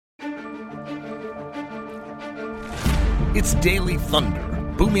It's Daily Thunder,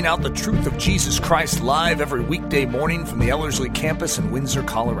 booming out the truth of Jesus Christ live every weekday morning from the Ellerslie campus in Windsor,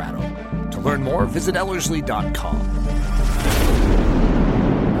 Colorado. To learn more, visit Ellerslie.com.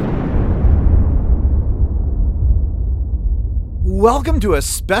 Welcome to a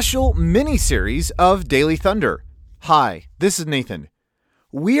special mini-series of Daily Thunder. Hi, this is Nathan.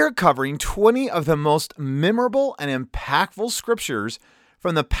 We are covering 20 of the most memorable and impactful scriptures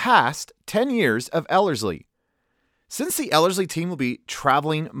from the past 10 years of Ellerslie. Since the Ellerslie team will be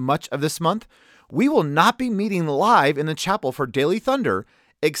traveling much of this month, we will not be meeting live in the chapel for Daily Thunder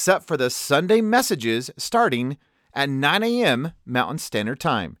except for the Sunday messages starting at 9 a.m. Mountain Standard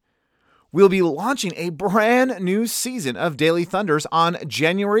Time. We'll be launching a brand new season of Daily Thunders on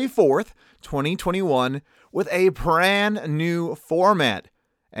January 4th, 2021 with a brand new format.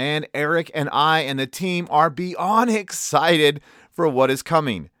 And Eric and I and the team are beyond excited for what is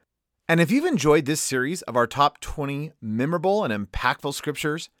coming. And if you've enjoyed this series of our top 20 memorable and impactful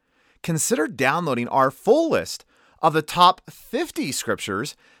scriptures, consider downloading our full list of the top 50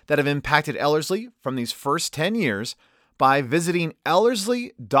 scriptures that have impacted Ellerslie from these first 10 years by visiting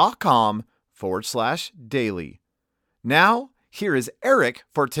Ellerslie.com/daily. Now, here is Eric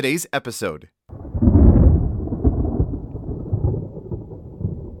for today's episode.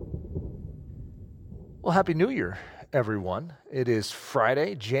 Well, Happy New Year, everyone. It is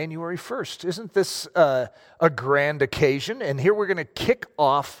Friday, January 1st. Isn't this a grand occasion? And here we're going to kick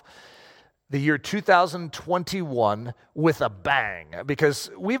off the year 2021 with a bang, because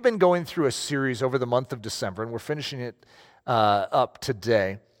we've been going through a series over the month of December, and we're finishing it up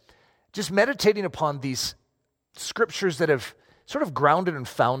today, just meditating upon these scriptures that have sort of grounded and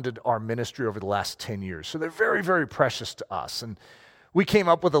founded our ministry over the last 10 years. So they're very, very precious to us. And we came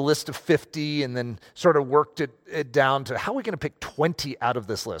up with a list of 50 and then sort of worked it down to how are we going to pick 20 out of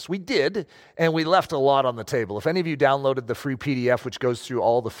this list? We did, and we left a lot on the table. If any of you downloaded the free PDF, which goes through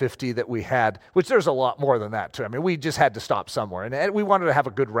all the 50 that we had, which there's a lot more than that too. I mean, we just had to stop somewhere, and we wanted to have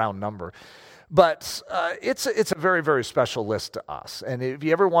a good round number. But it's a very, very special list to us. And if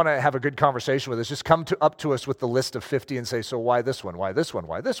you ever want to have a good conversation with us, just come up to us with the list of 50 and say, so why this one, why this one,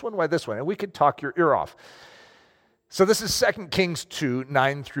 why this one, why this one? And we could talk your ear off. So this is 2 Kings 2,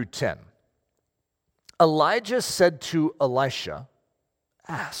 9 through 10. Elijah said to Elisha,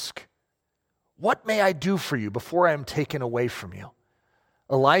 "Ask, what may I do for you before I am taken away from you?"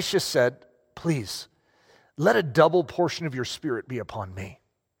 Elisha said, "Please, let a double portion of your spirit be upon me."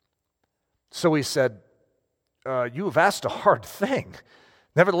 So he said, "You have asked a hard thing.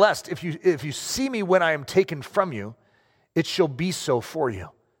 Nevertheless, if you see me when I am taken from you, it shall be so for you.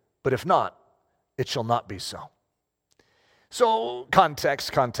 But if not, it shall not be so." So,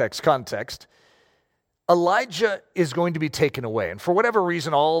 context. Elijah is going to be taken away. And for whatever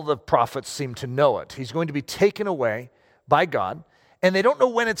reason, all the prophets seem to know it. He's going to be taken away by God. And they don't know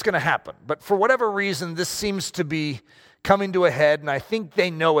when it's going to happen. But for whatever reason, this seems to be coming to a head. And I think they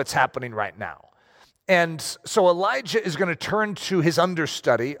know it's happening right now. And so Elijah is going to turn to his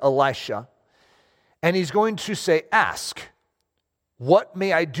understudy, Elisha. And he's going to say, "Ask, what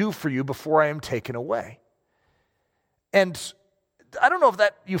may I do for you before I am taken away?" And I don't know if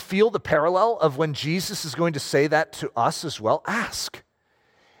that you feel the parallel of when Jesus is going to say that to us as well. Ask.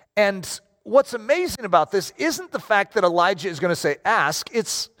 And what's amazing about this isn't the fact that Elijah is going to say ask.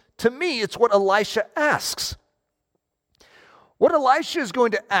 To me, it's what Elisha asks. What Elisha is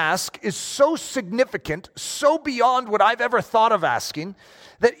going to ask is so significant, so beyond what I've ever thought of asking,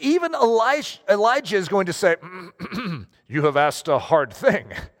 that even Elijah is going to say, "You have asked a hard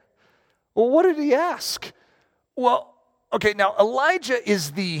thing." Well, what did he ask? Well, okay, now Elijah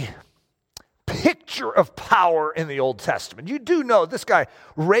is the picture of power in the Old Testament. You do know this guy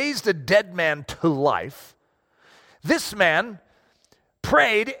raised a dead man to life. This man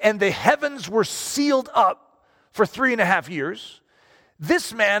prayed and the heavens were sealed up for 3.5 years.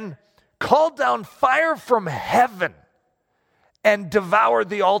 This man called down fire from heaven and devoured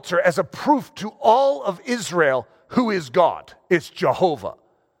the altar as a proof to all of Israel who is God. It's Jehovah.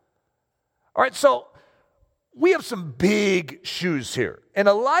 All right, so we have some big shoes here. And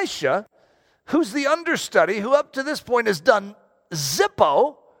Elisha, who's the understudy, who up to this point has done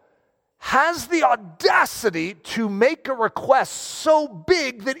Zippo, has the audacity to make a request so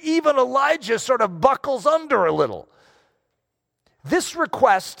big that even Elijah sort of buckles under a little. This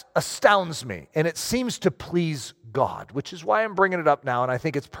request astounds me, and it seems to please God, which is why I'm bringing it up now, and I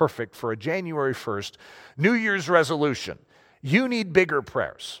think it's perfect for a January 1st New Year's resolution. You need bigger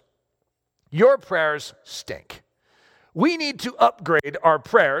prayers. Your prayers stink. We need to upgrade our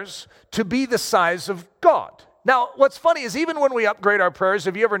prayers to be the size of God. Now, what's funny is even when we upgrade our prayers,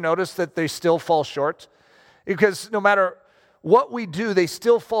 have you ever noticed that they still fall short? Because no matter what we do, they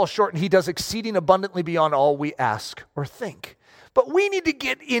still fall short, and he does exceeding abundantly beyond all we ask or think. But we need to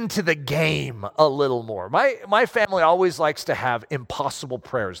get into the game a little more. My family always likes to have impossible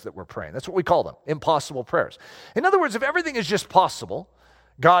prayers that we're praying. That's what we call them, impossible prayers. In other words, if everything is just possible,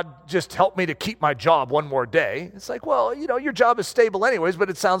 God, just help me to keep my job one more day. It's like, well, your job is stable anyways, but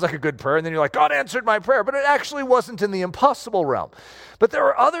it sounds like a good prayer. And then you're like, God answered my prayer, but it actually wasn't in the impossible realm. But there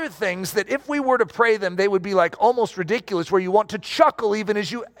are other things that if we were to pray them, they would be like almost ridiculous, where you want to chuckle even as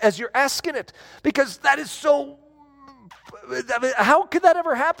you're asking it, because that is so. How could that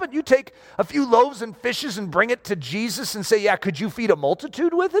ever happen? You take a few loaves and fishes and bring it to Jesus and say, yeah, could you feed a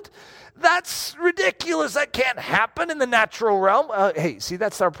multitude with it? That's ridiculous. That can't happen in the natural realm. Hey, see,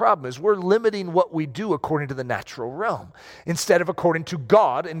 that's our problem, is we're limiting what we do according to the natural realm instead of according to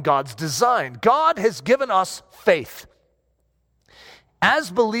God and God's design. God has given us faith.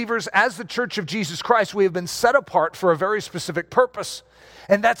 As believers, as the Church of Jesus Christ, we have been set apart for a very specific purpose,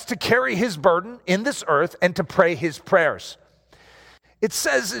 and that's to carry his burden in this earth and to pray his prayers. It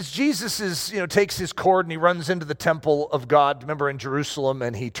says as Jesus takes his cord and he runs into the temple of God, remember in Jerusalem,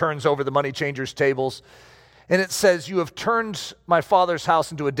 and he turns over the money changers' tables. And it says, you have turned my father's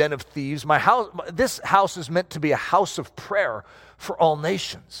house into a den of thieves. This house is meant to be a house of prayer for all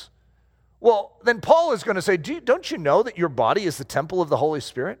nations. Well, then Paul is going to say, don't you know that your body is the temple of the Holy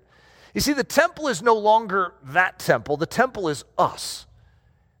Spirit? You see, the temple is no longer that temple. The temple is us,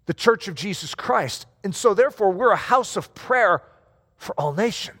 the Church of Jesus Christ. And so therefore, we're a house of prayer for all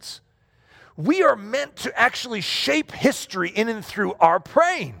nations. We are meant to actually shape history in and through our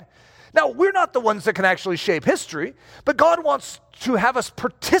praying. Now, we're not the ones that can actually shape history, but God wants to have us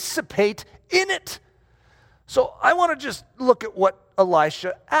participate in it. So I want to just look at what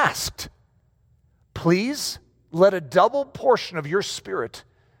Elisha asked. Please let a double portion of your spirit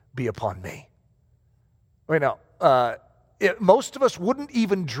be upon me. Wait, now, most of us wouldn't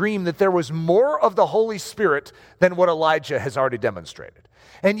even dream that there was more of the Holy Spirit than what Elijah has already demonstrated.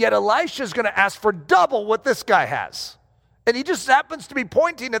 And yet Elisha is going to ask for double what this guy has. And he just happens to be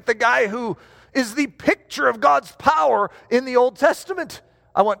pointing at the guy who is the picture of God's power in the Old Testament.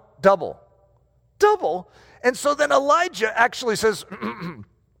 I want double. Double. And so then Elijah actually says,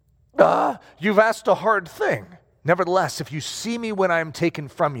 you've asked a hard thing. Nevertheless, if you see me when I am taken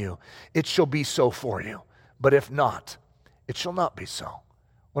from you, it shall be so for you. But if not, it shall not be so.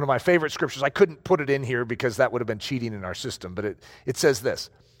 One of my favorite scriptures, I couldn't put it in here because that would have been cheating in our system, but it says this,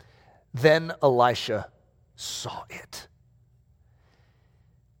 then Elisha saw it.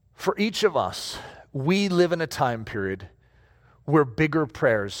 For each of us, we live in a time period where bigger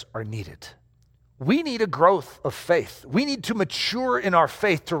prayers are needed. We need a growth of faith. We need to mature in our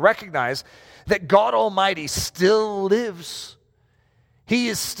faith to recognize that God Almighty still lives. He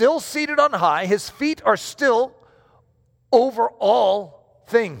is still seated on high. His feet are still over all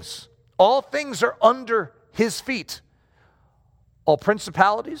things. All things are under his feet. All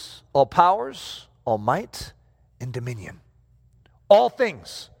principalities, all powers, all might, and dominion. All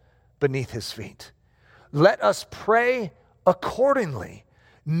things beneath his feet. Let us pray accordingly,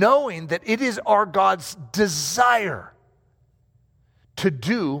 knowing that it is our God's desire to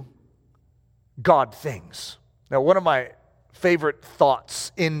do God things. Now, one of my favorite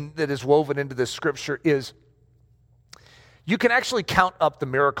thoughts that is woven into this scripture is you can actually count up the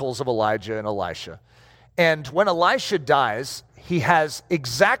miracles of Elijah and Elisha. And when Elisha dies, he has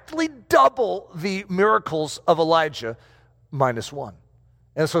exactly double the miracles of Elijah minus one.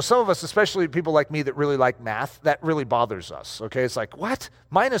 And so some of us, especially people like me that really like math, that really bothers us, okay? It's like, what?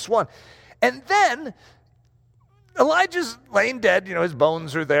 Minus one. And then Elijah's laying dead, his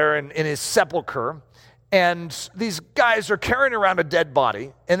bones are there in his sepulcher, and these guys are carrying around a dead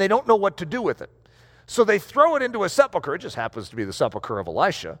body, and they don't know what to do with it. So they throw it into a sepulcher. It just happens to be the sepulcher of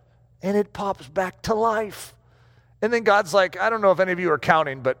Elisha, and it pops back to life. And then God's like, I don't know if any of you are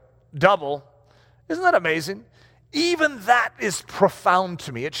counting, but double. Isn't that amazing? Even that is profound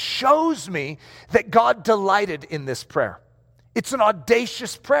to me. It shows me that God delighted in this prayer. It's an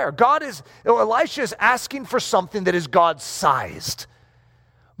audacious prayer. Elisha is asking for something that is God-sized.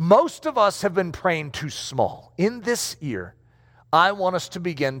 Most of us have been praying too small. In this year, I want us to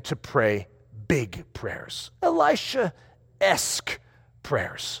begin to pray big prayers, Elisha-esque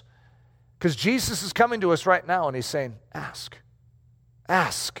prayers. Because Jesus is coming to us right now and he's saying, ask,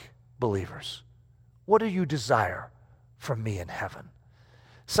 believers, what do you desire from me in heaven?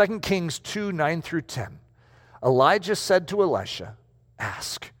 2 Kings 2, 9 through 10. Elijah said to Elisha,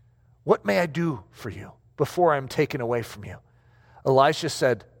 ask, what may I do for you before I am taken away from you? Elisha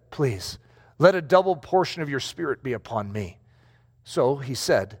said, please, let a double portion of your spirit be upon me. So he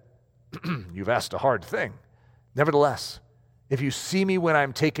said, you've asked a hard thing. Nevertheless, if you see me when I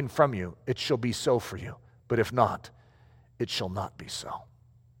am taken from you, it shall be so for you. But if not, it shall not be so.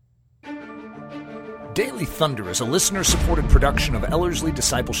 Daily Thunder is a listener-supported production of Ellerslie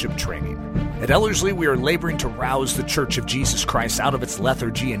Discipleship Training. At Ellerslie, we are laboring to rouse the Church of Jesus Christ out of its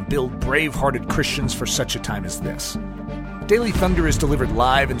lethargy and build brave-hearted Christians for such a time as this. Daily Thunder is delivered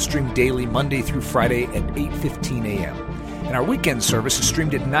live and streamed daily Monday through Friday at 8:15 a.m. And our weekend service is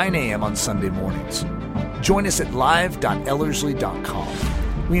streamed at 9 a.m. on Sunday mornings. Join us at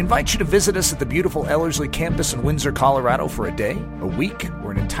live.ellerslie.com. We invite you to visit us at the beautiful Ellerslie campus in Windsor, Colorado for a day, a week,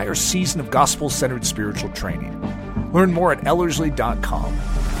 or an entire season of gospel-centered spiritual training. Learn more at ellerslie.com.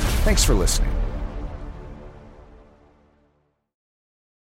 Thanks for listening.